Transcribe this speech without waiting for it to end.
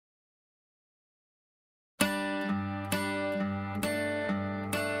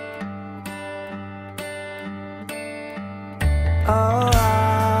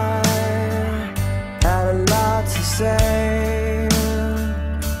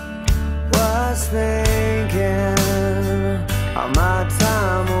was thinking of my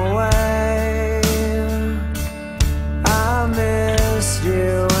time away. I missed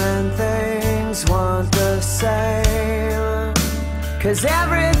you when things weren't the same. 'Cause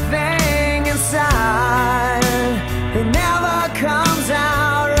everything inside, it never comes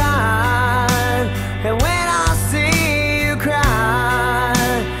out right. And when I see you cry,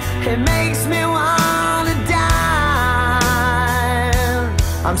 it makes me want to die.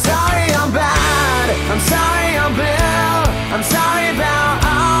 I'm sorry I'm bad, I'm sorry I'm blue, I'm sorry about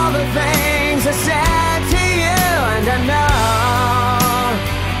all the things I said to you. And I know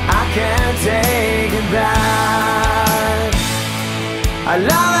I can't take it back. I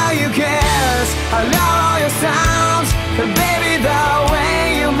love how you kiss, I love all your sounds, and baby the way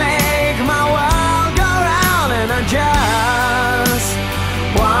you make my world go round. And I just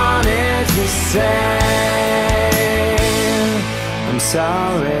wanted to say I'm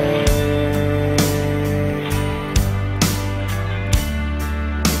sorry.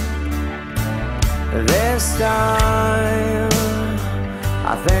 This time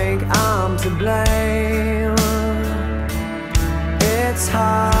I think I'm to blame. It's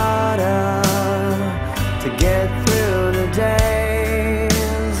harder to get through the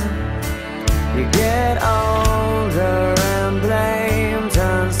days. You get older and blame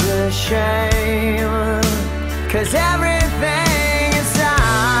turns to shame. 'Cause everything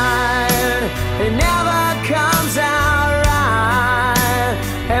inside, it never comes out right.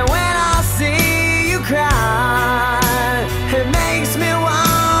 And when I see you cry, it makes me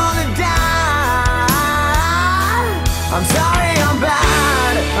want to die. I'm sorry I'm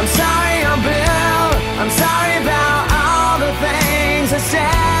bad, I'm sorry I'm blue, I'm sorry about all the things I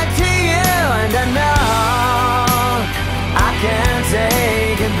said to you. And I know I can't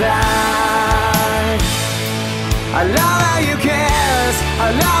take it back. I love how you kiss, I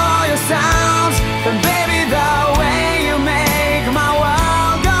love all your sounds, and baby the way you make my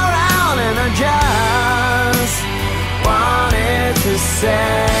world go round. And I just wanted to say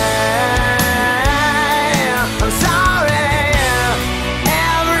I'm sorry.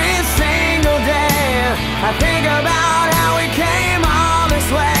 Every single day I think about how we came all this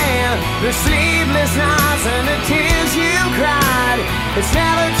way, the sleepless nights and the tears you cried. It's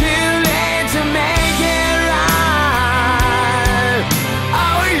never too late to make it right.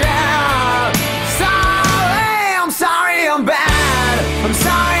 Oh yeah, sorry, I'm sorry I'm bad, I'm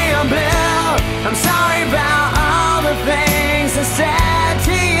sorry I'm blue, I'm sorry about all the things I said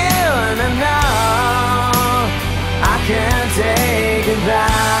to you. And I know I can't take it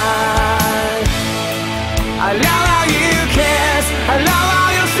back. I love how you kiss, I love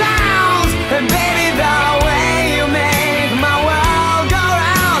all your sounds, and baby the way you make my world go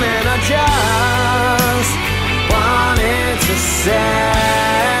round. And I just wanted to say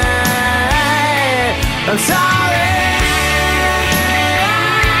I'm sorry.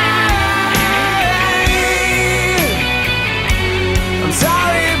 I'm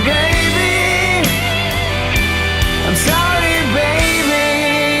sorry baby, I'm sorry baby,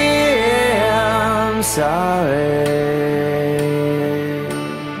 I'm sorry.